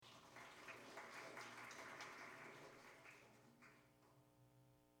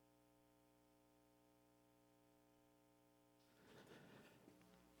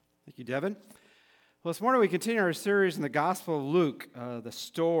Thank you, Devin. Well, this morning we continue our series in the Gospel of Luke, the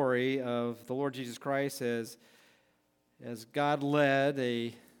story of the Lord Jesus Christ as God led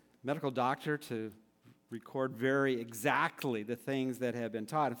a medical doctor to record very exactly the things that have been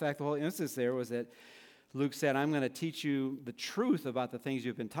taught. In fact, the whole instance there was that Luke said, I'm going to teach you the truth about the things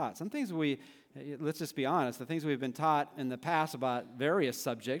you've been taught. Some things let's just be honest, the things we've been taught in the past about various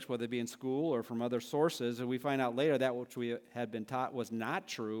subjects, whether it be in school or from other sources, and we find out later that which we had been taught was not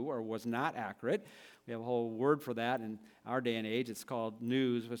true or was not accurate. We have a whole word for that in our day and age. It's called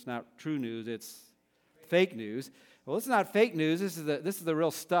news. It's not true news, it's fake news. Well, it's not fake news. This is the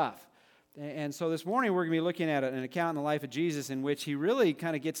real stuff. And so this morning we're going to be looking at an account in the life of Jesus in which he really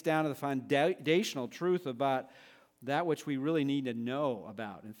kind of gets down to the foundational truth about that which we really need to know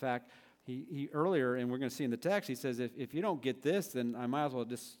about. In fact, he earlier, and we're going to see in the text, he says, if you don't get this, then I might as well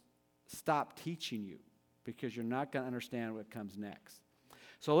just stop teaching you because you're not going to understand what comes next.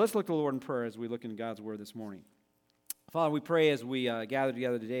 So let's look to the Lord in prayer as we look in God's Word this morning. Father, we pray as we gather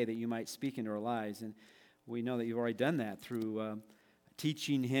together today that you might speak into our lives, and we know that you've already done that through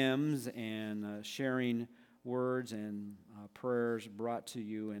teaching hymns and sharing words and prayers brought to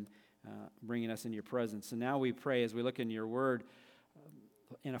you and bringing us into your presence. And now we pray as we look into your word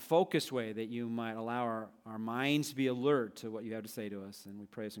in a focused way that you might allow our minds to be alert to what you have to say to us. And we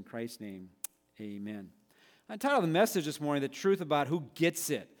pray this in Christ's name. Amen. I entitled the message this morning, The Truth About Who Gets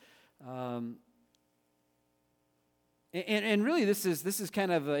It. And really this is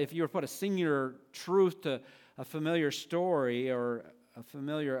kind of, if you were to put a singular truth to a familiar story or a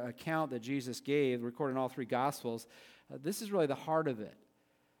familiar account that Jesus gave, recorded in all three Gospels, this is really the heart of it.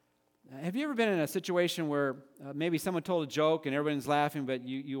 Have you ever been in a situation where maybe someone told a joke and everyone's laughing, but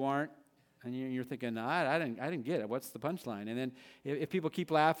you aren't? And you're thinking, no, I didn't get it. What's the punchline? And then if people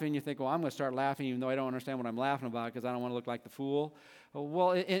keep laughing, you think, well, I'm going to start laughing even though I don't understand what I'm laughing about because I don't want to look like the fool.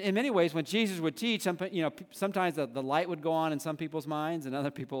 Well, in many ways, when Jesus would teach, sometimes the light would go on in some people's minds, and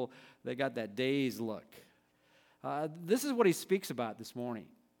other people, they got that dazed look. This is what he speaks about this morning.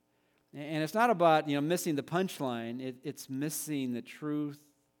 And it's not about missing the punchline. It's missing the truth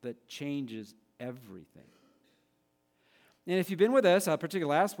that changes everything. And if you've been with us, particularly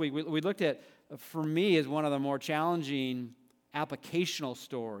last week, we looked at, for me, as one of the more challenging applicational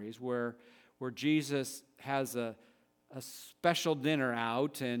stories where Jesus has a special dinner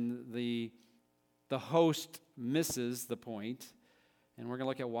out and the host misses the point. And we're going to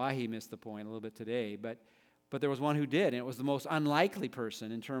look at why he missed the point a little bit today. But there was one who did, and it was the most unlikely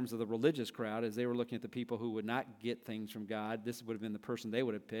person in terms of the religious crowd as they were looking at the people who would not get things from God. This would have been the person they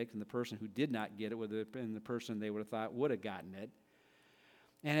would have picked, and the person who did not get it would have been the person they would have thought would have gotten it.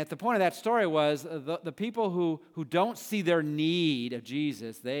 And at the point of that story was the people who don't see their need of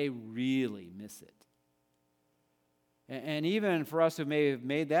Jesus, they really miss it. And even for us who may have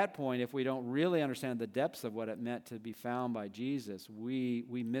made that point, if we don't really understand the depths of what it meant to be found by Jesus, we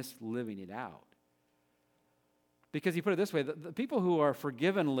miss living it out. Because he put it this way, the people who are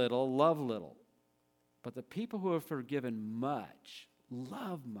forgiven little love little, but the people who are forgiven much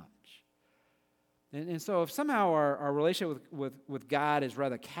love much. And so if somehow our relationship with God is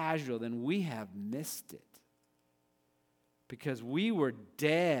rather casual, then we have missed it. Because we were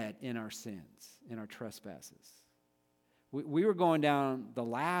dead in our sins, in our trespasses. We were going down the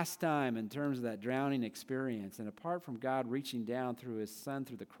last time in terms of that drowning experience, and apart from God reaching down through his Son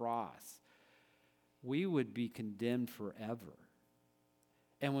through the cross, we would be condemned forever.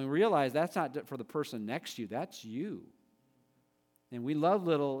 And we realize that's not for the person next to you, that's you. And we love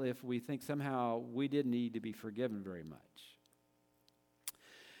little if we think somehow we didn't need to be forgiven very much.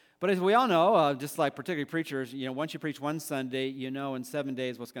 But as we all know, just like particularly preachers, once you preach one Sunday, in 7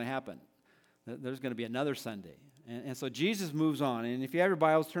 days what's going to happen. There's going to be another Sunday. And so Jesus moves on. And if you have your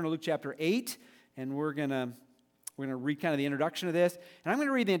Bibles, turn to Luke chapter 8, and we're going to read kind of the introduction of this. And I'm going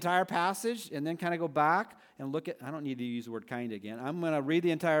to read the entire passage and then kind of go back and look at, I don't need to use the word kind again. I'm going to read the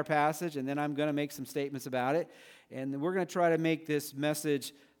entire passage and then I'm going to make some statements about it. And we're going to try to make this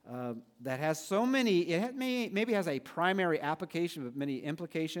message that has so many, maybe has a primary application with many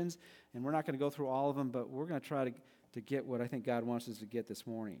implications. And we're not going to go through all of them, but we're going to try to get what I think God wants us to get this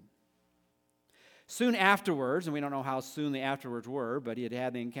morning. Soon afterwards, and we don't know how soon the afterwards were, but he had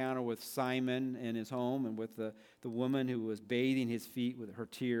had the encounter with Simon in his home and with the woman who was bathing his feet with her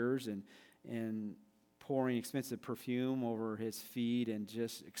tears and pouring expensive perfume over his feet and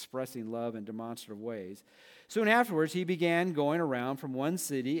just expressing love in demonstrative ways. Soon afterwards, he began going around from one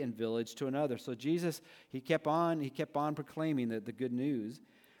city and village to another. So Jesus, he kept on proclaiming the good news,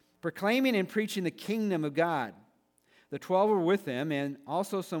 proclaiming and preaching the kingdom of God. The 12 were with him, and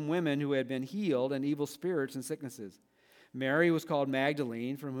also some women who had been healed and evil spirits and sicknesses. Mary was called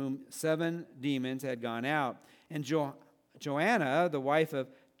Magdalene, from whom 7 demons had gone out. And Joanna, the wife of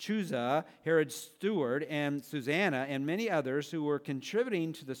Chuza, Herod's steward, and Susanna, and many others who were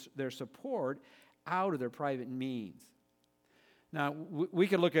contributing to their support out of their private means. Now, we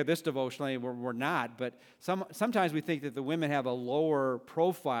could look at this devotionally, we're not, but sometimes we think that the women have a lower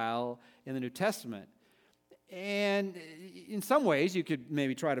profile in the New Testament. And in some ways, you could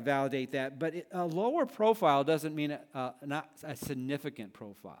maybe try to validate that, but a lower profile doesn't mean not a significant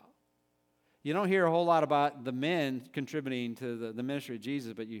profile. You don't hear a whole lot about the men contributing to the ministry of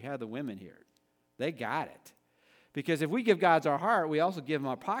Jesus, but you have the women here. They got it. Because if we give God our heart, we also give him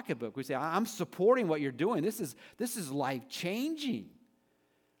our pocketbook. We say, I'm supporting what you're doing. This is life-changing.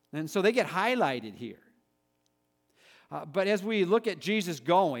 And so they get highlighted here. But as we look at Jesus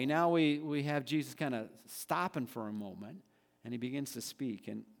going, now we have Jesus kind of stopping for a moment, and he begins to speak.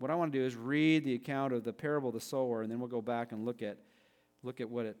 And what I want to do is read the account of the parable of the sower, and then we'll go back and look at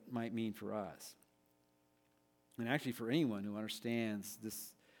what it might mean for us. And actually for anyone who understands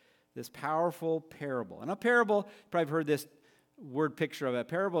this powerful parable. And a parable, you've probably heard this word picture of it. A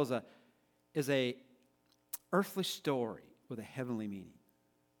parable is a earthly story with a heavenly meaning.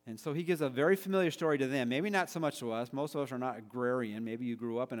 And so he gives a very familiar story to them. Maybe not so much to us. Most of us are not agrarian. Maybe you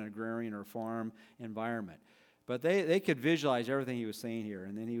grew up in an agrarian or farm environment. But they could visualize everything he was saying here,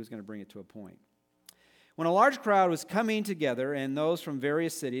 and then he was going to bring it to a point. When a large crowd was coming together, and those from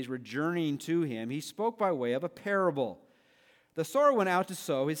various cities were journeying to him, he spoke by way of a parable. The sower went out to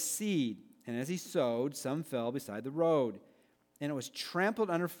sow his seed, and as he sowed, some fell beside the road, and it was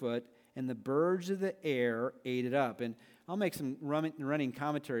trampled underfoot, and the birds of the air ate it up. And I'll make some running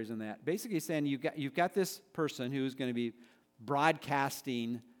commentaries on that. Basically saying you've got this person who's going to be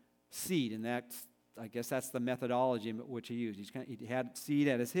broadcasting seed, and I guess that's the methodology in which he used. He had seed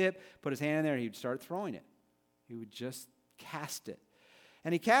at his hip, put his hand in there, and he'd start throwing it. He would just cast it.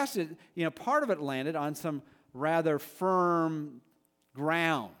 And he cast it, part of it landed on some rather firm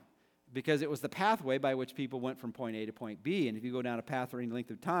ground, because it was the pathway by which people went from point A to point B. And if you go down a path for any length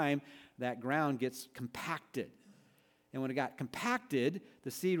of time, that ground gets compacted. And when it got compacted,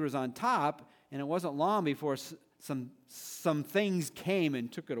 the seed was on top, and it wasn't long before some things came and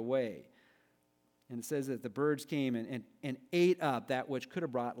took it away. And it says that the birds came and ate up that which could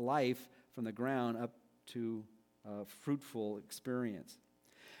have brought life from the ground up to a fruitful experience.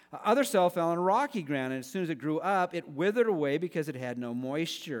 Other soil fell on rocky ground, and as soon as it grew up, it withered away because it had no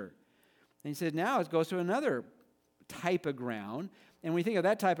moisture. And he said, now it goes to another type of ground. And when you think of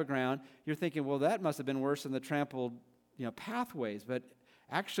that type of ground, you're thinking, well, that must have been worse than the trampled pathways. But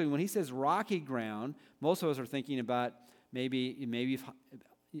actually, when he says rocky ground, most of us are thinking about maybe you've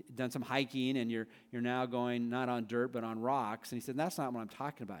done some hiking and you're now going not on dirt but on rocks. And he said, that's not what I'm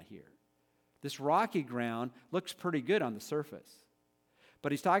talking about here. This rocky ground looks pretty good on the surface.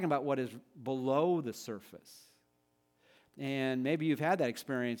 But he's talking about what is below the surface. And maybe you've had that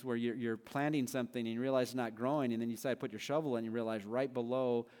experience where you're planting something and you realize it's not growing, and then you decide to put your shovel in and you realize right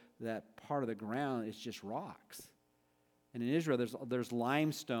below that part of the ground is just rocks. And in Israel, there's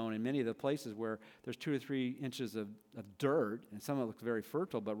limestone in many of the places where there's 2 or 3 inches of dirt, and some of it looks very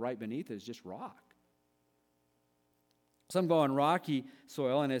fertile, but right beneath it is just rock. Some go on rocky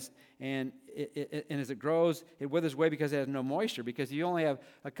soil, and as it grows, it withers away because it has no moisture. Because if you only have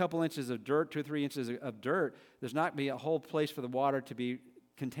a couple inches of dirt, 2 or 3 inches of dirt, there's not going to be a whole place for the water to be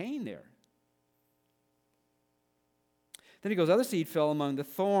contained there. Then he goes, other seed fell among the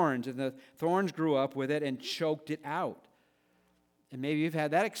thorns, and the thorns grew up with it and choked it out. And maybe you've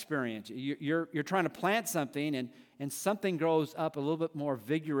had that experience. You're trying to plant something, and something grows up a little bit more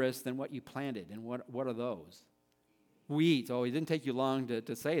vigorous than what you planted. And what are those? Weeds. Oh, it didn't take you long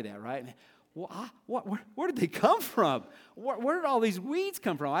to say that, right? Well, where did they come from? Where did all these weeds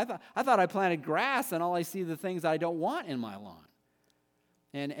come from? I thought I planted grass, and all I see are the things I don't want in my lawn.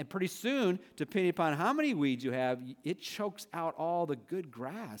 And pretty soon, depending upon how many weeds you have, it chokes out all the good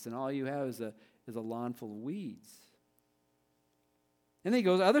grass, and all you have is a lawn full of weeds. And then he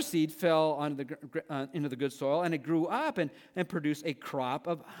goes, other seed fell into the good soil, and it grew up and produced a crop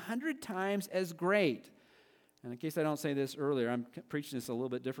of 100 times as great. And in case I don't say this earlier, I'm preaching this a little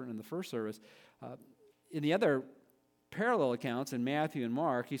bit different in the first service. In the other parallel accounts in Matthew and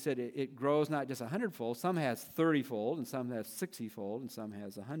Mark, he said it grows not just 100-fold. Some has 30-fold, and some has 60-fold, and some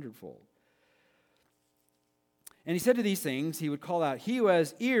has 100-fold. And he said to these things, he would call out, he who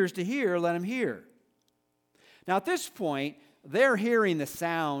has ears to hear, let him hear. Now at this point, they're hearing the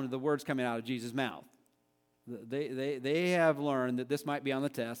sound of the words coming out of Jesus' mouth. They have learned that this might be on the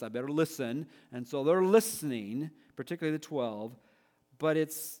test. I better listen. And so they're listening, particularly the 12. But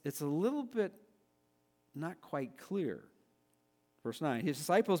it's a little bit not quite clear. Verse 9, his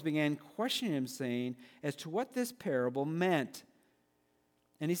disciples began questioning him, saying, as to what this parable meant.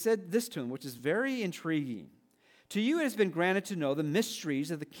 And he said this to them, which is very intriguing. To you it has been granted to know the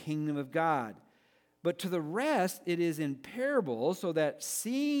mysteries of the kingdom of God. But to the rest it is in parables, so that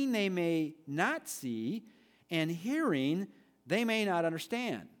seeing they may not see, and hearing they may not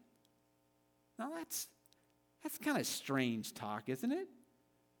understand. Now that's kind of strange talk, isn't it?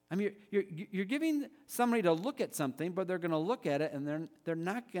 I mean, you're giving somebody to look at something, but they're going to look at it and they're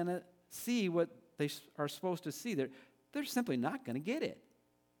not going to see what they are supposed to see. They're simply not going to get it.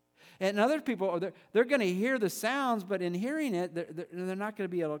 And other people, they're going to hear the sounds, but in hearing it, they're not going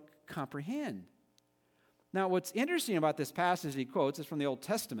to be able to comprehend. Now, what's interesting about this passage he quotes is from the Old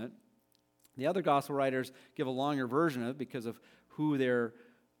Testament. The other gospel writers give a longer version of it because of who their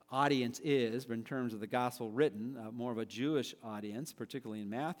audience is, but in terms of the gospel written, more of a Jewish audience, particularly in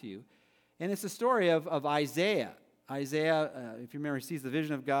Matthew. And it's the story of Isaiah. Isaiah, if you remember, he sees the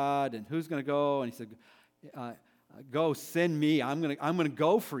vision of God and who's going to go, and he said, go, send me, I'm going to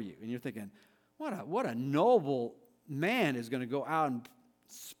go for you. And you're thinking, what a noble man is going to go out and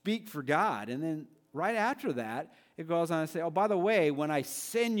speak for God. And then right after that, it goes on to say, oh, by the way, when I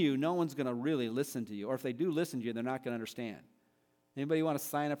send you, no one's going to really listen to you. Or if they do listen to you, they're not going to understand. Anybody want to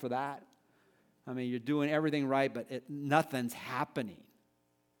sign up for that? I mean, you're doing everything right, but nothing's happening.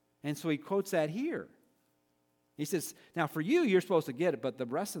 And so he quotes that here. He says, now for you, you're supposed to get it, but the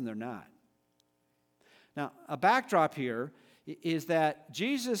rest of them, they're not. Now, a backdrop here is that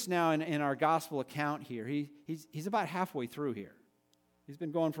Jesus now in our gospel account here, he's about halfway through here. He's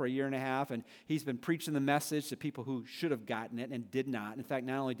been going for 1.5 years, and he's been preaching the message to people who should have gotten it and did not. In fact,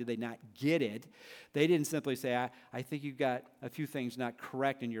 not only did they not get it, they didn't simply say, I think you've got a few things not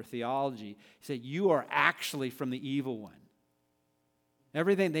correct in your theology. He said, you are actually from the evil one.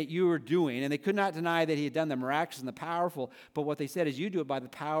 Everything that you are doing, and they could not deny that he had done the miraculous and the powerful, but what they said is you do it by the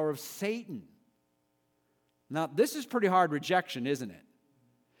power of Satan. Now, this is pretty hard rejection, isn't it?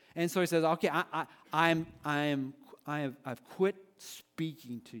 And so he says, okay, I've quit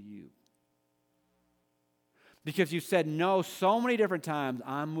speaking to you. Because you said no so many different times,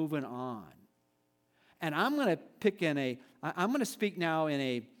 I'm moving on. And I'm going to speak now in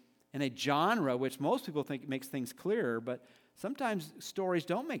a genre which most people think makes things clearer, but sometimes stories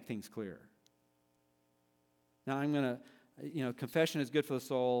don't make things clearer. Now I'm going to, confession is good for the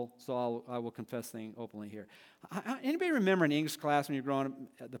soul, so I will confess things openly here. Anybody remember in English class when you were growing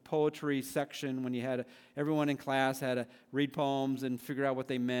up, the poetry section, when you had everyone in class had to read poems and figure out what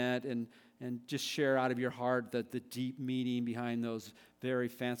they meant and just share out of your heart the deep meaning behind those very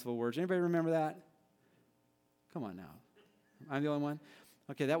fanciful words? Anybody remember that? Come on now. I'm the only one?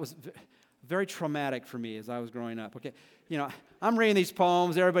 Okay, that was very traumatic for me as I was growing up. Okay, I'm reading these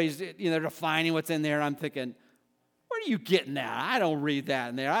poems, everybody's they're defining what's in there, I'm thinking, where are you getting that? I don't read that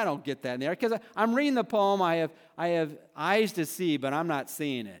in there. I don't get that in there. Because I'm reading the poem, I have eyes to see, but I'm not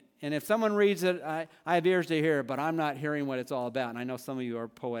seeing it. And if someone reads it, I have ears to hear, but I'm not hearing what it's all about. And I know some of you are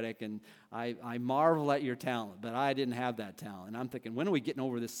poetic, and I marvel at your talent, but I didn't have that talent. And I'm thinking, when are we getting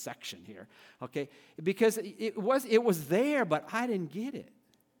over this section here? Okay? Because it was there, but I didn't get it.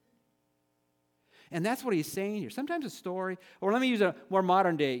 And that's what he's saying here. Sometimes a story, or let me use a more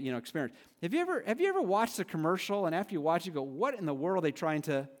modern day, experience. Have you ever watched a commercial, and after you watch it, you go, what in the world are they trying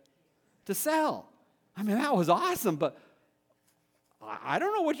to sell? I mean, that was awesome, but I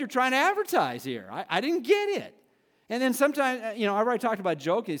don't know what you're trying to advertise here. I didn't get it. And then sometimes, I've already talked about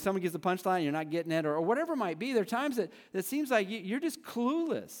joking. Someone gets the punchline, and you're not getting it, or whatever it might be. There are times that it seems like you're just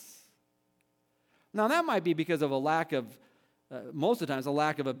clueless. Now, that might be because of a lack of most of the times, a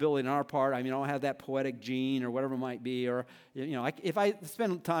lack of ability on our part. I don't have that poetic gene or whatever it might be. Or, if I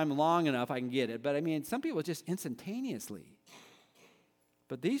spend time long enough, I can get it. But, some people just instantaneously.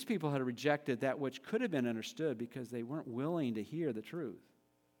 But these people had rejected that which could have been understood because they weren't willing to hear the truth.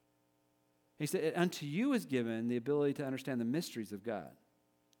 He said, unto you is given the ability to understand the mysteries of God.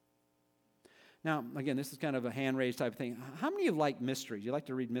 Now, again, this is kind of a hand-raised type of thing. How many of you like mysteries? You like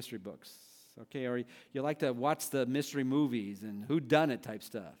to read mystery books? Okay, or you like to watch the mystery movies and whodunit type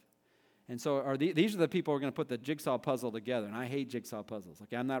stuff. And so these are the people who are going to put the jigsaw puzzle together. And I hate jigsaw puzzles.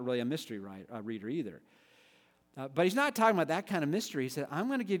 Okay, I'm not really a mystery reader either. But he's not talking about that kind of mystery. He said, I'm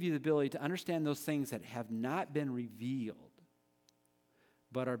going to give you the ability to understand those things that have not been revealed,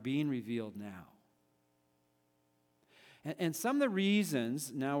 but are being revealed now. And some of the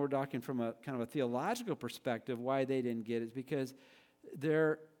reasons, now we're talking from a kind of a theological perspective, why they didn't get it is because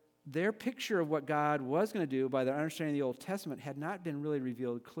their picture of what God was going to do by their understanding of the Old Testament had not been really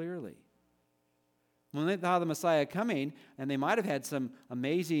revealed clearly. When they thought of the Messiah coming, and they might have had some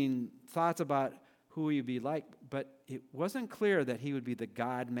amazing thoughts about who he would be like, but it wasn't clear that he would be the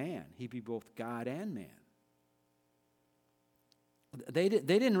God-man. He'd be both God and man. They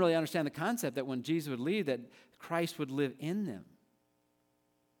didn't really understand the concept that when Jesus would leave, that Christ would live in them.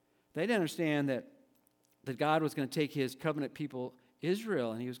 They didn't understand that God was going to take his covenant people,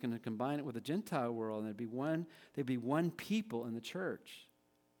 Israel, and he was going to combine it with the Gentile world, and there'd be one people in the church.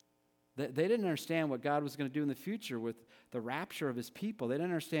 They didn't understand what God was going to do in the future with the rapture of his people. They didn't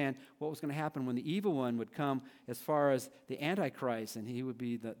understand what was going to happen when the evil one would come as far as the Antichrist, and he would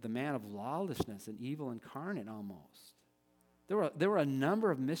be the man of lawlessness and evil incarnate almost. There were a number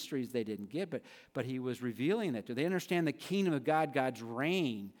of mysteries they didn't get, but he was revealing that to them. They understand the kingdom of God, God's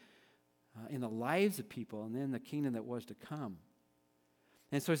reign in the lives of people, and then the kingdom that was to come.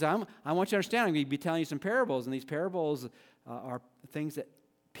 And so he said, I want you to understand, I'm going to be telling you some parables, and these parables are things that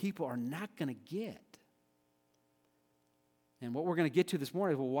people are not going to get. And what we're going to get to this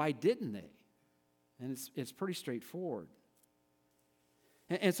morning is, well, why didn't they? And it's pretty straightforward.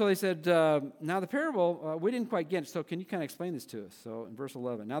 And so they said, now the parable, we didn't quite get it, so can you kind of explain this to us? So in verse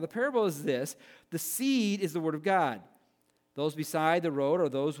 11, now the parable is this: the seed is the word of God. Those beside the road are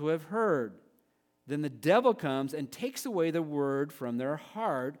those who have heard. Then the devil comes and takes away the word from their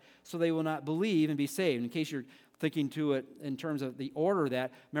heart, so they will not believe and be saved. In case you're thinking to it in terms of the order of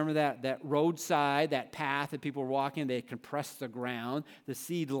that, remember that roadside, that path that people were walking, they compressed the ground. The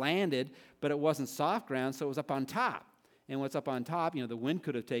seed landed, but it wasn't soft ground, so it was up on top. And what's up on top, the wind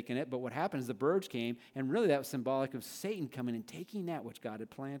could have taken it, but what happened is the birds came, and really that was symbolic of Satan coming and taking that which God had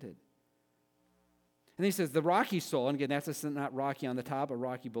planted. And then he says, the rocky soil, and again, that's not rocky on the top, but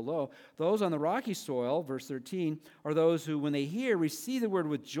rocky below. Those on the rocky soil, verse 13, are those who, when they hear, receive the word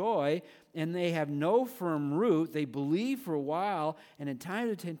with joy, and they have no firm root. They believe for a while, and in time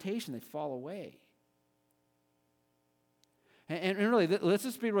of temptation, they fall away. And really, let's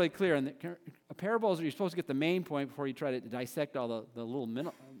just be really clear. And parables, you're supposed to get the main point before you try to dissect all the little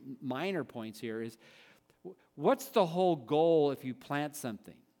minor points here, is what's the whole goal if you plant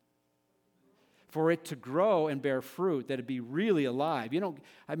something? For it to grow and bear fruit, that it be really alive. There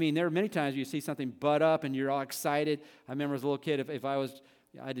are many times you see something bud up and you're all excited. I remember as a little kid,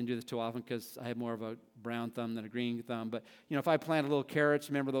 I didn't do this too often because I had more of a brown thumb than a green thumb, but if I planted little carrots,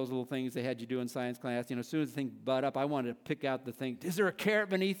 remember those little things they had you do in science class? As soon as the thing bud up, I wanted to pick out the thing. Is there a carrot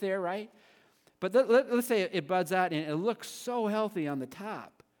beneath there, right? But let's say it buds out and it looks so healthy on the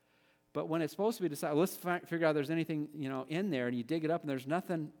top. But when it's supposed to be decided, let's figure out if there's anything, in there, and you dig it up and there's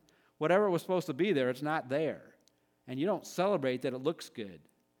nothing. Whatever was supposed to be there, it's not there. And you don't celebrate that it looks good.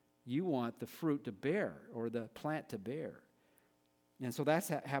 You want the fruit to bear or the plant to bear. And so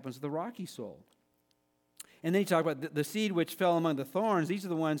that happens to the rocky soil. And then you talk about the seed which fell among the thorns. These are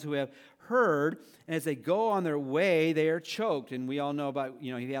the ones who have heard, and as they go on their way, they are choked. And we all know about, if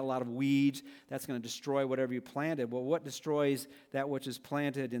you have a lot of weeds, that's going to destroy whatever you planted. Well, what destroys that which is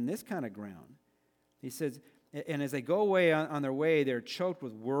planted in this kind of ground? He says, and as they go away on their way, they're choked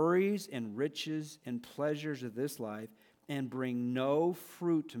with worries and riches and pleasures of this life and bring no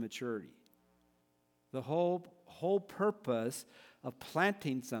fruit to maturity. The whole purpose of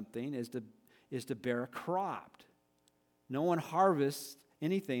planting something is to bear a crop. No one harvests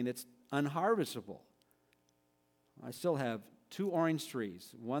anything that's unharvestable. I still have 2 orange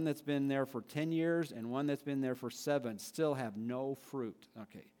trees, one that's been there for 10 years and one that's been there for 7, still have no fruit.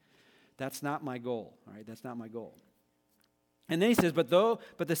 Okay. That's not my goal, all right? That's not my goal. And then he says, but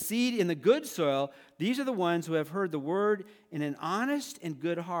the seed in the good soil, these are the ones who have heard the word in an honest and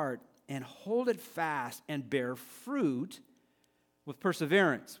good heart and hold it fast and bear fruit with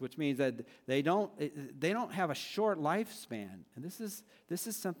perseverance, which means that they don't have a short lifespan. And this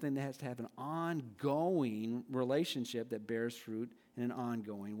is something that has to have an ongoing relationship that bears fruit in an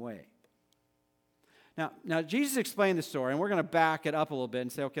ongoing way. Now, Jesus explained the story, and we're going to back it up a little bit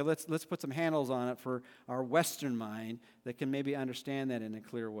and say, okay, let's put some handles on it for our Western mind that can maybe understand that in a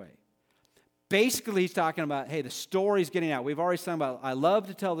clear way. Basically, he's talking about, hey, the story's getting out. We've already talked about, I love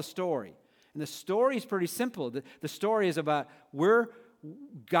to tell the story. And the story is pretty simple. The story is about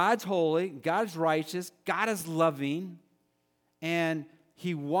God's holy, God's righteous, God is loving, and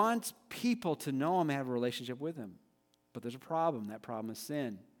he wants people to know him and have a relationship with him. But there's a problem. That problem is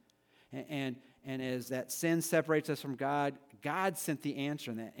sin. And as that sin separates us from God, God sent the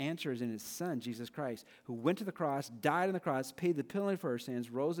answer, and that answer is in his Son, Jesus Christ, who went to the cross, died on the cross, paid the penalty for our sins,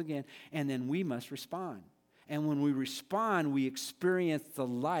 rose again, and then we must respond. And when we respond, we experience the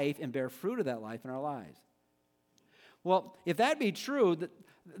life and bear fruit of that life in our lives. Well, if that be true,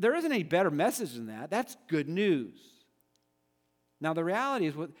 there isn't any better message than that. That's good news. Now, the reality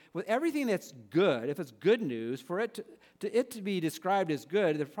is with everything that's good, if it's good news, for it to be described as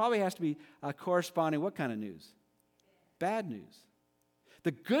good, there probably has to be a corresponding what kind of news? Bad news.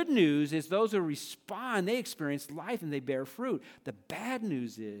 The good news is those who respond, they experience life and they bear fruit. The bad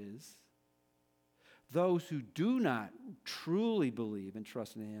news is those who do not truly believe and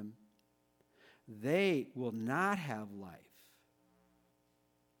trust in Him, they will not have life.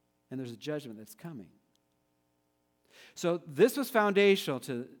 And there's a judgment that's coming. So this was foundational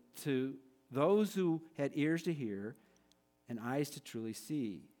to those who had ears to hear and eyes to truly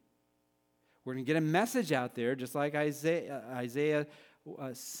see. We're going to get a message out there, just like Isaiah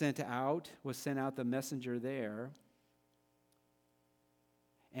was sent out the messenger there.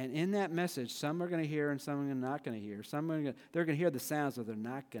 And in that message, some are going to hear and some are not going to hear. They're going to hear the sounds, but they're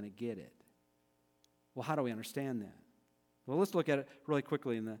not going to get it. Well, how do we understand that? Well, let's look at it really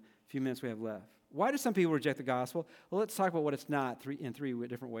quickly in the few minutes we have left. Why do some people reject the gospel? Well, let's talk about what it's not in three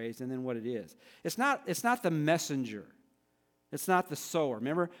different ways, and then what it is. It's not the messenger. It's not the sower.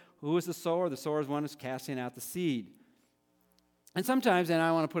 Remember, who is the sower? The sower is one who's casting out the seed. And sometimes, and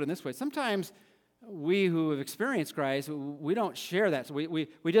I want to put it this way, sometimes we who have experienced Christ, we don't share that. So we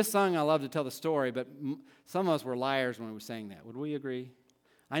just sung, I love to tell the story, but some of us were liars when we sang that. Would we agree?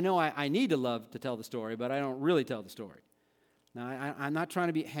 I know I need to love to tell the story, but I don't really tell the story. Now, I'm not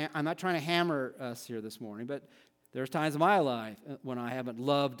trying to hammer us here this morning, but there's times in my life when I haven't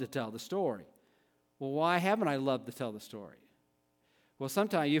loved to tell the story. Well, why haven't I loved to tell the story? Well,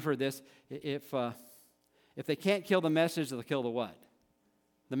 sometimes you've heard this, if they can't kill the message, they'll kill the what?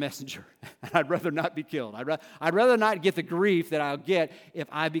 The messenger. I'd rather not be killed. I'd rather not get the grief that I'll get if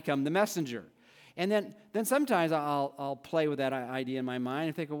I become the messenger. And then sometimes I'll play with that idea in my mind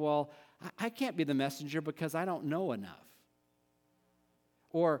and think, well, I can't be the messenger because I don't know enough.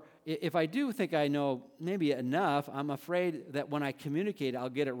 Or if I do think I know maybe enough, I'm afraid that when I communicate, I'll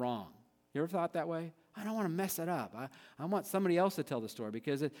get it wrong. You ever thought that way? I don't want to mess it up. I want somebody else to tell the story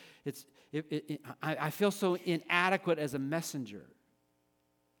because I feel so inadequate as a messenger.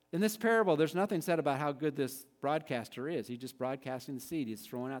 In this parable, there's nothing said about how good this broadcaster is. He's just broadcasting the seed. He's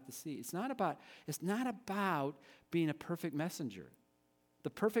throwing out the seed. It's not about being a perfect messenger. The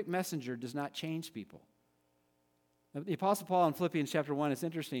perfect messenger does not change people. The Apostle Paul in Philippians chapter 1, it's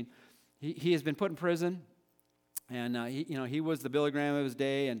interesting. He has been put in prison, and he was the Billy Graham of his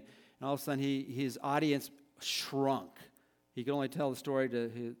day, and all of a sudden his audience shrunk. He could only tell the story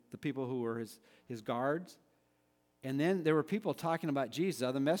to the people who were his guards. And then there were people talking about Jesus,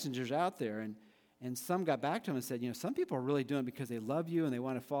 other messengers out there, and some got back to him and said, some people are really doing it because they love you and they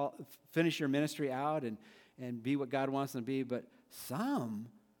want to finish your ministry out and be what God wants them to be, but some,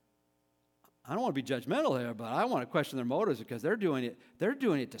 I don't want to be judgmental here, but I want to question their motives because they're doing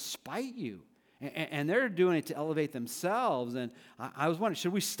it to spite you. And they're doing it to elevate themselves. And I was wondering,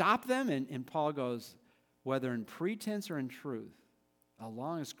 should we stop them? And Paul goes, whether in pretense or in truth, as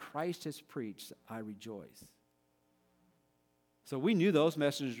long as Christ has preached, I rejoice. So we knew those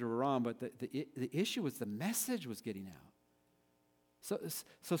messengers were wrong, but the issue was the message was getting out.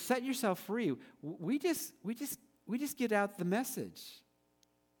 So set yourself free. We just get out the message.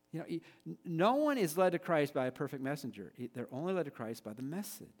 No one is led to Christ by a perfect messenger. They're only led to Christ by the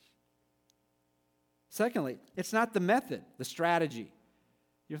message. Secondly, it's not the method, the strategy.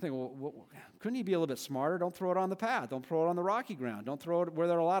 You're thinking, well, couldn't he be a little bit smarter? Don't throw it on the path. Don't throw it on the rocky ground. Don't throw it where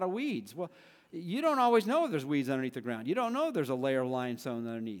there are a lot of weeds. Well, you don't always know if there's weeds underneath the ground. You don't know if there's a layer of limestone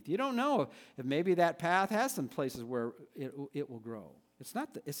underneath. You don't know if maybe that path has some places where it will grow. It's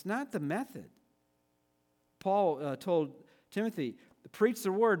not the method. Paul told Timothy, preach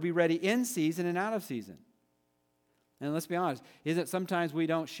the word, be ready in season and out of season. And let's be honest, is it sometimes we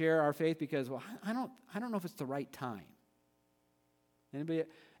don't share our faith because, well, I don't know if it's the right time.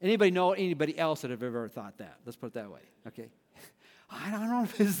 Anybody know anybody else that have ever thought that? Let's put it that way, okay? I don't know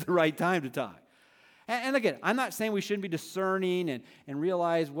if this is the right time to talk. And again, I'm not saying we shouldn't be discerning and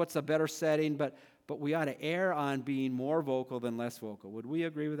realize what's a better setting, but we ought to err on being more vocal than less vocal. Would we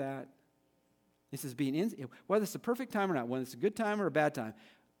agree with that? This is whether it's the perfect time or not, whether it's a good time or a bad time,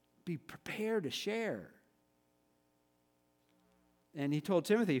 be prepared to share. And he told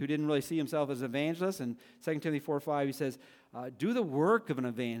Timothy, who didn't really see himself as an evangelist, in 2 Timothy 4:5, he says, do the work of an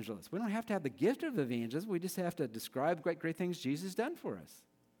evangelist. We don't have to have the gift of evangelist. We just have to describe great things Jesus has done for us.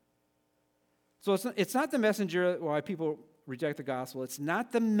 So it's not the messenger why people reject the gospel. It's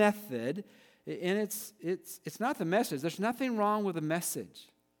not the method, and it's not the message. There's nothing wrong with the message.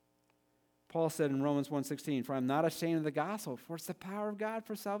 Paul said in Romans 1:16, for I'm not ashamed of the gospel, for it's the power of God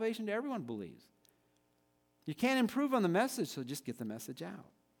for salvation to everyone who believes. You can't improve on the message, so just get the message out.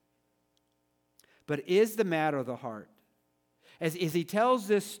 But it is the matter of the heart. As he tells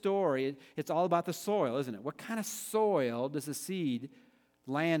this story, it's all about the soil, isn't it? What kind of soil does the seed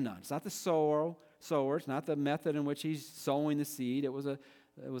land on? It's not the sower. It's not the method in which he's sowing the seed. It was a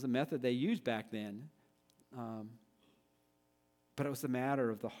method they used back then. But it was the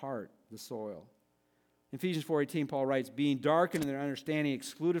matter of the heart, the soil. In Ephesians 4:18, Paul writes, being darkened in their understanding,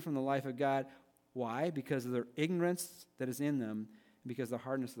 excluded from the life of God. Why? Because of their ignorance that is in them, and because of the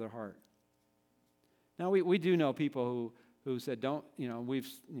hardness of their heart. Now, we do know people who said,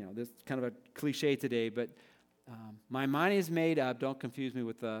 this is kind of a cliche today, but my mind is made up, don't confuse me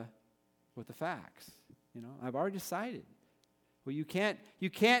with the facts. I've already decided. Well, you can't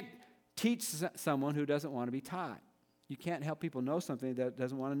teach someone who doesn't want to be taught. You can't help people know something that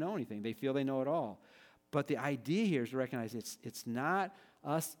doesn't want to know anything. They feel they know it all. But the idea here is to recognize it's not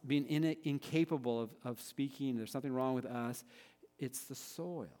us being incapable of speaking. There's something wrong with us. It's the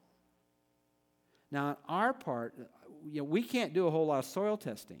soil. Now, on our part, we can't do a whole lot of soil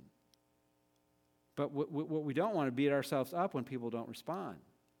testing. But what we don't want to beat ourselves up when people don't respond.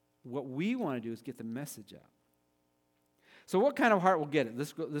 What we want to do is get the message out. So what kind of heart will get it?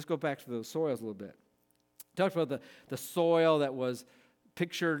 Let's go back to the soils a little bit. Talked about the soil that was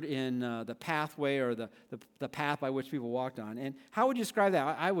pictured in the pathway or the path by which people walked on. And how would you describe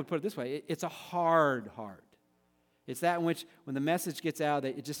that? I would put it this way. It's a hard heart. It's that in which when the message gets out,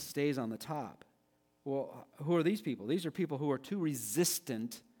 it just stays on the top. Well, who are these people? These are people who are too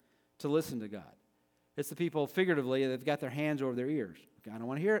resistant to listen to God. It's the people, figuratively, that have got their hands over their ears. Okay, I don't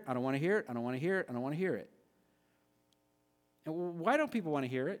want to hear it. I don't want to hear it. I don't want to hear it. I don't want to hear it. And why don't people want to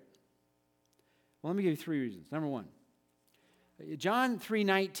hear it? Well, let me give you 3 reasons. Number 1, John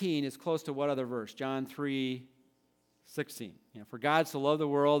 3:19 is close to what other verse? John 3:16. For God so loved the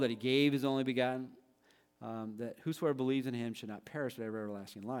world that he gave his only begotten, that whosoever believes in him should not perish but have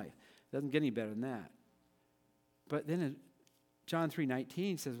everlasting life. It doesn't get any better than that. But then John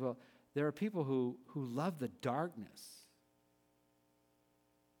 3:19 says, well, there are people who love the darkness.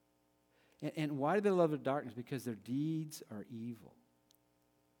 And why do they love the darkness? Because their deeds are evil.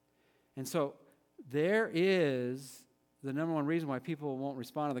 And so there is the number one reason why people won't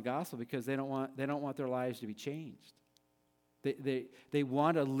respond to the gospel, because they don't want their lives to be changed. They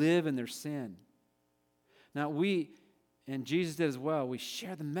want to live in their sin. Now and Jesus did as well, we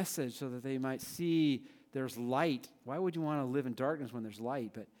share the message so that they might see there's light. Why would you want to live in darkness when there's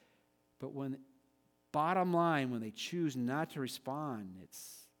light? But bottom line, when they choose not to respond,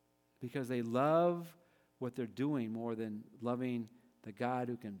 it's because they love what they're doing more than loving the God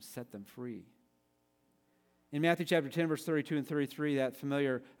who can set them free. In Matthew chapter 10, verse 32 and 33, that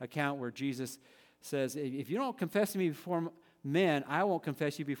familiar account where Jesus says, if you don't confess me before men, I won't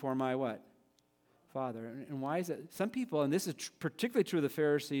confess you before my what? Father. And why is that? Some people, and this is particularly true of the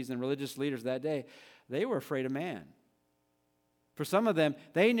Pharisees and religious leaders of that day, they were afraid of man. For some of them,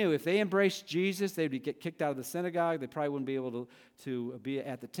 they knew if they embraced Jesus, they'd get kicked out of the synagogue. They probably wouldn't be able to be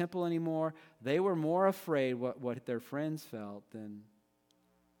at the temple anymore. They were more afraid what their friends felt than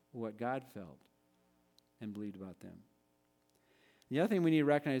what God felt and believed about them. The other thing we need to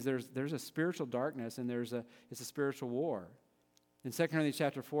recognize, there's a spiritual darkness, and it's a spiritual war. In 2 Corinthians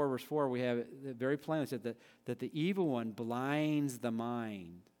chapter 4, verse 4, we have it very plainly said that the evil one blinds the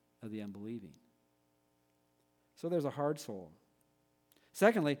mind of the unbelieving. So there's a hard soul.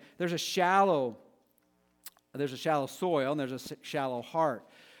 Secondly, there's a shallow soil, and there's a shallow heart.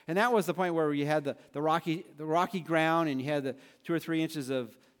 And that was the point where you had the rocky ground, and you had the 2 or 3 inches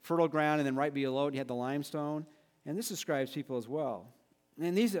of fertile ground, and then right below it you had the limestone. And this describes people as well.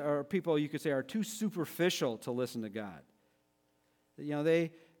 And these are people you could say are too superficial to listen to God.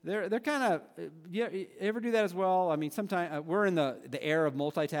 They're kind of, you ever do that as well? I mean, sometimes we're in the era of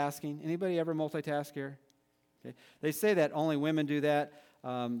multitasking. Anybody ever multitask here? Okay. They say that only women do that,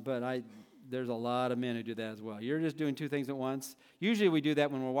 but there's a lot of men who do that as well. You're just doing 2 things at once. Usually we do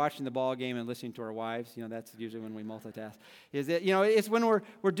that when we're watching the ball game and listening to our wives. That's usually when we multitask. It's when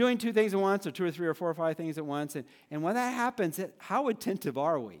we're doing 2 things at once, or 2 or 3 or 4 or 5 things at once. And when that happens, how attentive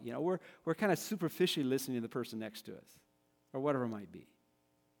are we? We're kind of superficially listening to the person next to us, or whatever it might be.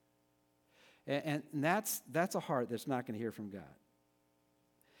 And that's a heart that's not going to hear from God.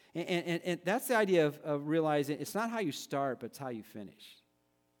 And that's the idea of realizing it's not how you start, but it's how you finish.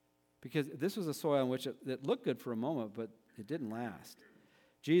 Because this was a soil in which it looked good for a moment, but it didn't last.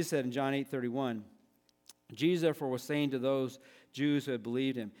 Jesus said in John 8:31, Jesus therefore was saying to those Jews who had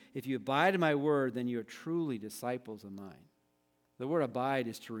believed him, if you abide in my word, then you are truly disciples of mine. The word abide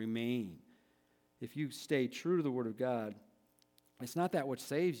is to remain. If you stay true to the word of God, it's not that which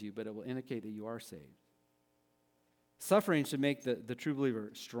saves you, but it will indicate that you are saved. Suffering should make the true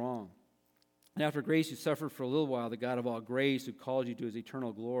believer strong. And after grace you suffered for a little while, the God of all grace, who called you to his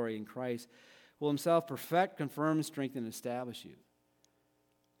eternal glory in Christ, will himself perfect, confirm, strengthen, and establish you.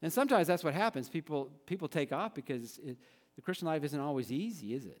 And sometimes that's what happens. People take off because the Christian life isn't always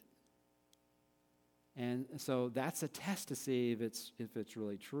easy, is it? And so that's a test to see if it's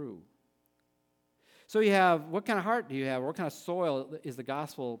really true. So you have, what kind of heart do you have? What kind of soil is the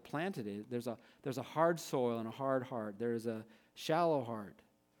gospel planted in? There's a hard soil and a hard heart. There's a shallow heart.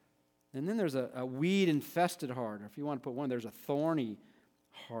 And then there's a weed-infested heart. Or if you want to put one, there's a thorny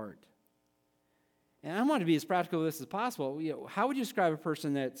heart. And I want to be as practical with this as possible. How would you describe a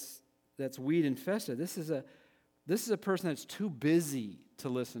person that's weed-infested? This is a person that's too busy to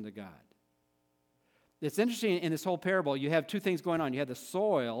listen to God. It's interesting in this whole parable, you have two things going on. You have the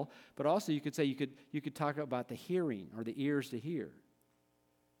soil, but also you could say you could talk about the hearing or the ears to hear.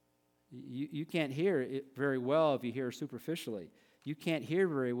 You can't hear it very well if you hear superficially. You can't hear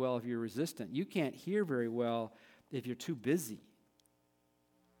very well if you're resistant. You can't hear very well if you're too busy.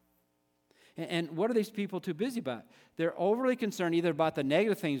 And what are these people too busy about? They're overly concerned either about the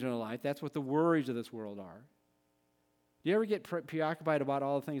negative things in their life. That's what the worries of this world are. Do you ever get preoccupied about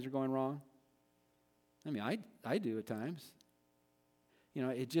all the things that are going wrong? I mean, I do at times.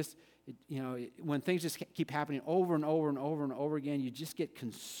 When things just keep happening over and over and over and over again, you just get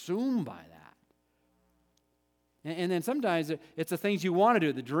consumed by that. And then sometimes it's the things you want to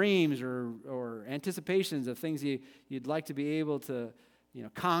do, the dreams or anticipations of things you'd like to be able to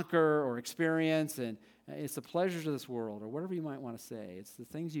conquer or experience, and it's the pleasures of this world, or whatever you might want to say. It's the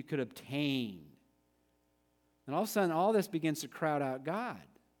things you could obtain. And all of a sudden, all this begins to crowd out God.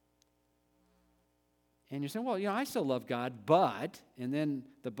 And you're saying, well, I still love God, but, and then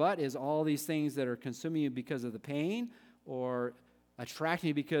the but is all these things that are consuming you because of the pain or attracting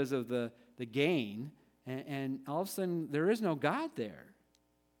you because of the gain, and all of a sudden, there is no God there.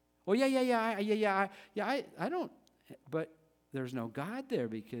 Well, I don't, but there's no God there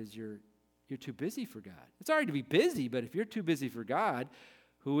because you're too busy for God. It's all right to be busy, but if you're too busy for God,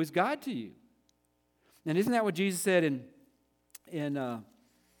 who is God to you? And isn't that what Jesus said in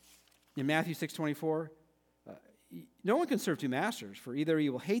Matthew 6:24? No one can serve two masters, for either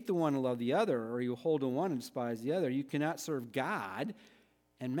you will hate the one and love the other, or you will hold to one and despise the other. You cannot serve God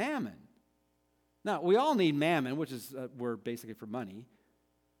and mammon. Now, we all need mammon, which is a word basically for money.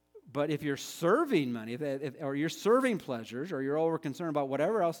 But if you're serving money, or you're serving pleasures, or you're over concerned about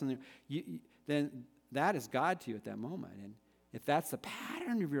whatever else, then that is God to you at that moment. And if that's the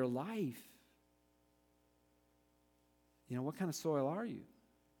pattern of your life, what kind of soil are you?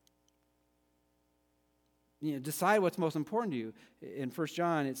 Decide what's most important to you. In 1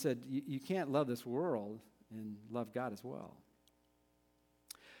 John, it said you can't love this world and love God as well.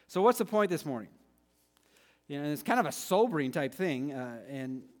 So what's the point this morning? It's kind of a sobering type thing.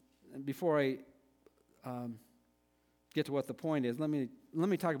 And before I get to what the point is, let me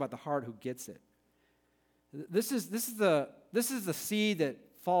talk about the heart who gets it. This is the seed that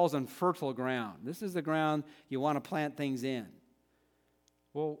falls on fertile ground. This is the ground you want to plant things in.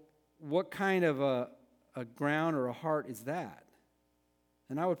 Well, what kind of a ground or a heart is that?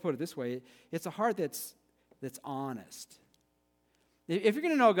 And I would put it this way: it's a heart that's honest. If you're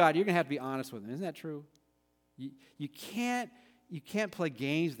going to know God, you're going to have to be honest with Him. Isn't that true? You can't play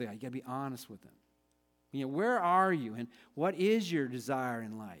games with God. You got to be honest with Him. Where are you, and what is your desire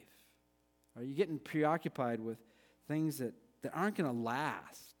in life? Are you getting preoccupied with things that aren't going to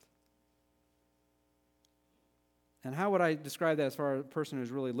last? And how would I describe that as far as a person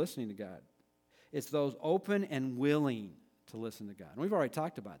who's really listening to God? It's those open and willing to listen to God. And we've already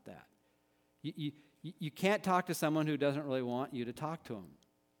talked about that. You can't talk to someone who doesn't really want you to talk to them.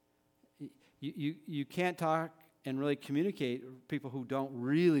 You can't talk and really communicate with people who don't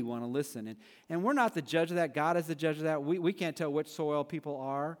really want to listen. And we're not the judge of that. God is the judge of that. We can't tell which soil people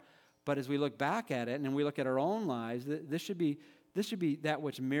are. But as we look back at it and we look at our own lives, this should be that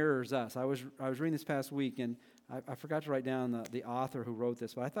which mirrors us. I was reading this past week, and I forgot to write down the author who wrote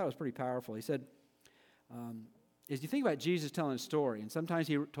this, but I thought it was pretty powerful. He said, as you think about Jesus telling a story, and sometimes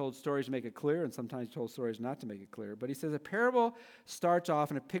he told stories to make it clear, and sometimes he told stories not to make it clear, but he says a parable starts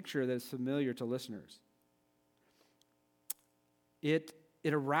off in a picture that is familiar to listeners. It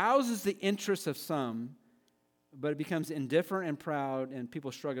arouses the interest of some, but it becomes indifferent and proud, and people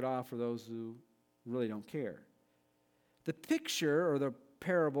shrug it off for those who really don't care. The picture or the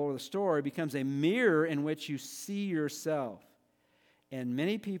parable or the story becomes a mirror in which you see yourself. And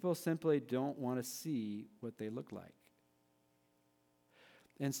many people simply don't want to see what they look like.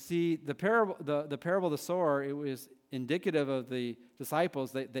 And see, the parable of the sower, it was indicative of the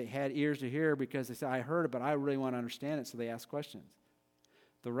disciples. They had ears to hear because they said, I heard it, but I really want to understand it, so they asked questions.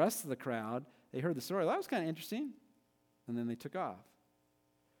 The rest of the crowd, They heard the story. That was kind of interesting. And then they took off.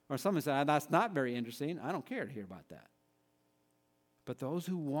 Or someone said, that's not very interesting. I don't care to hear about that. But those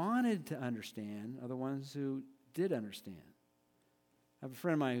who wanted to understand are the ones who did understand. I have a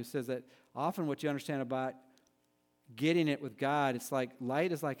friend of mine who says that often what you understand about getting it with God, it's like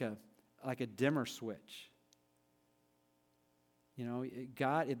light is like a dimmer switch. You know,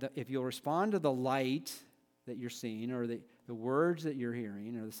 God, if you'll respond to the light that you're seeing or the words that you're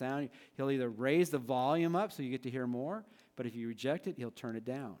hearing or the sound, he'll either raise the volume up so you get to hear more, but if you reject it, he'll turn it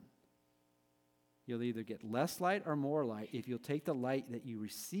down. You'll either get less light or more light if you'll take the light that you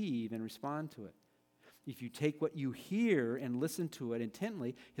receive and respond to it. If you take what you hear and listen to it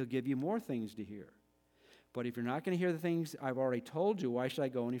intently, he'll give you more things to hear. But if you're not going to hear the things I've already told you, why should I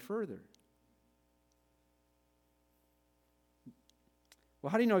go any further?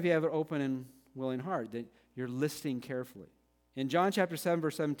 Well, how do you know if you have an open and willing heart? That you're listening carefully. In John chapter 7,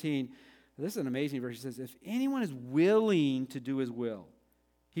 verse 17, this is an amazing verse. It says, if anyone is willing to do his will,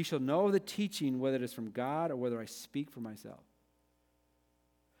 he shall know the teaching, whether it is from God or whether I speak for myself.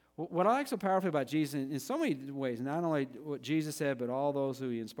 What I like so powerfully about Jesus, in so many ways, not only what Jesus said, but all those who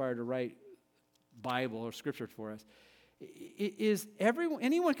he inspired to write Bible or Scripture for us, is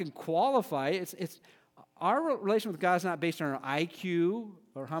anyone can qualify. It's our relation with God is not based on our IQ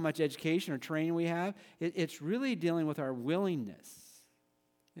or how much education or training we have. It's really dealing with our willingness.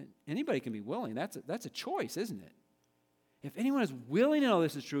 Anybody can be willing. That's a choice, isn't it? If anyone is willing to know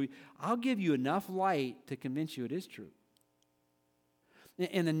this is true, I'll give you enough light to convince you it is true.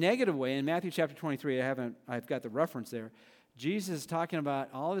 In the negative way, in Matthew chapter 23, I've got the reference there. Jesus is talking about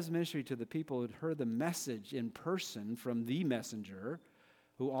all of his ministry to the people who had heard the message in person from the messenger,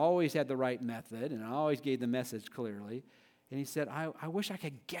 who always had the right method and always gave the message clearly. And he said, I wish I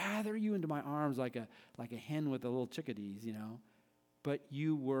could gather you into my arms like a hen with the little chickadees, you know, but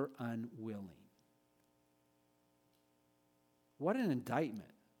you were unwilling. What an indictment.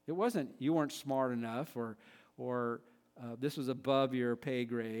 It wasn't you weren't smart enough or this was above your pay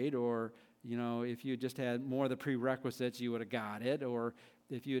grade, or, you know, if you just had more of the prerequisites, you would have got it, or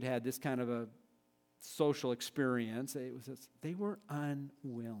if you had had this kind of a social experience. They were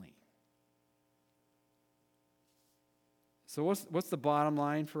unwilling. So what's the bottom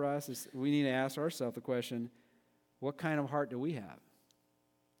line for us? Is we need to ask ourselves the question, what kind of heart do we have?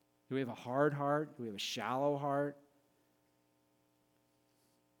 Do we have a hard heart? Do we have a shallow heart?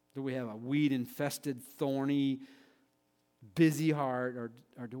 Do we have a weed-infested, thorny, busy heart?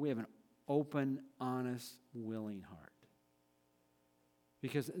 Or do we have an open, honest, willing heart?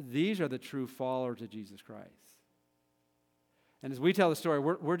 Because these are the true followers of Jesus Christ. And as we tell the story,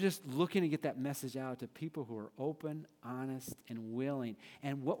 we're just looking to get that message out to people who are open, honest, and willing.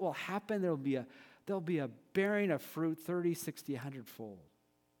 And what will happen, there'll be a bearing of fruit 30, 60, 100-fold.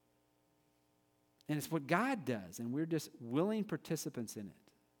 And it's what God does, and we're just willing participants in it.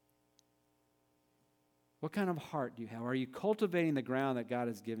 What kind of heart do you have? Are you cultivating the ground that God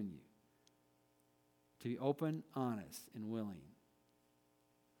has given you? To be open, honest, and willing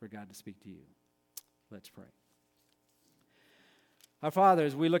for God to speak to you. Let's pray. Our Father,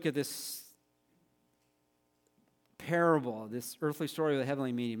 as we look at this parable, this earthly story of the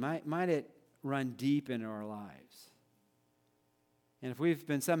heavenly meeting, might it run deep into our lives? And if we've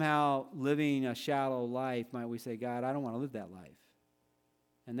been somehow living a shallow life, might we say, God, I don't want to live that life.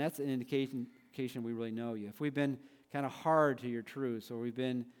 And that's an indication we really know you. If we've been kind of hard to your truths, or we've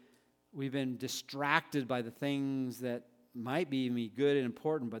been distracted by the things that might be good and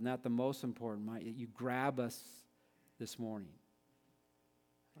important, but not the most important, might you grab us this morning.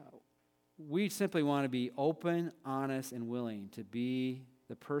 We simply want to be open, honest, and willing to be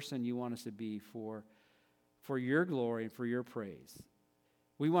the person you want us to be for your glory and for your praise.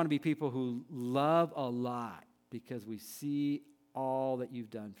 We want to be people who love a lot because we see all that you've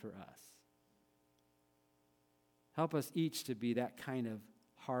done for us. Help us each to be that kind of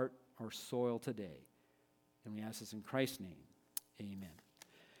heart or soil today. And we ask this in Christ's name. Amen.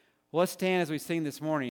 Well, let's stand as we sing this morning.